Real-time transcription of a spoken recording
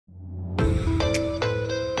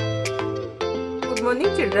Good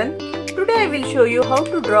morning children. Today I will show you how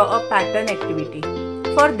to draw a pattern activity.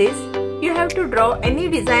 For this, you have to draw any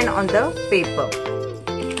design on the paper.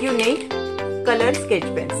 You need colored sketch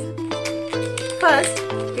pens. First,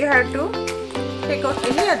 you have to take out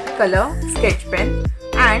any other color sketch pen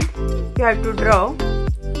and you have to draw.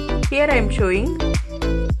 Here I am showing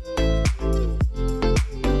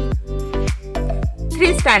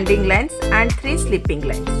 3 standing lines and 3 sleeping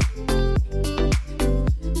lines.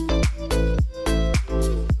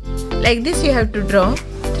 Like this you have to draw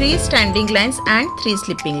 3 standing lines and 3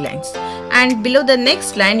 sleeping lines, and below the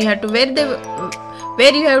next line you have to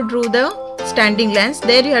where you have drew the standing lines,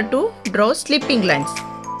 there you have to draw sleeping lines.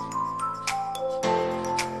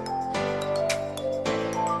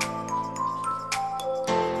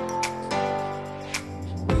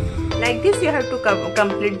 Like this you have to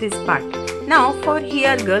complete this part. Now for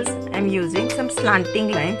here girls, I am using some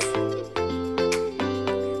slanting lines.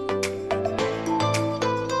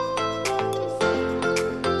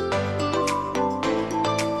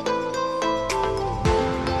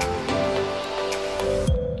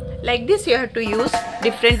 Like this you have to use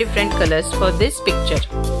different colors for this picture.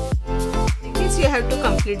 Like this you have to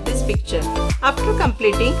complete this picture. After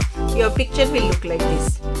completing, your picture will look like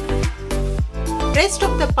this. Rest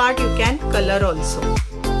of the part you can color also.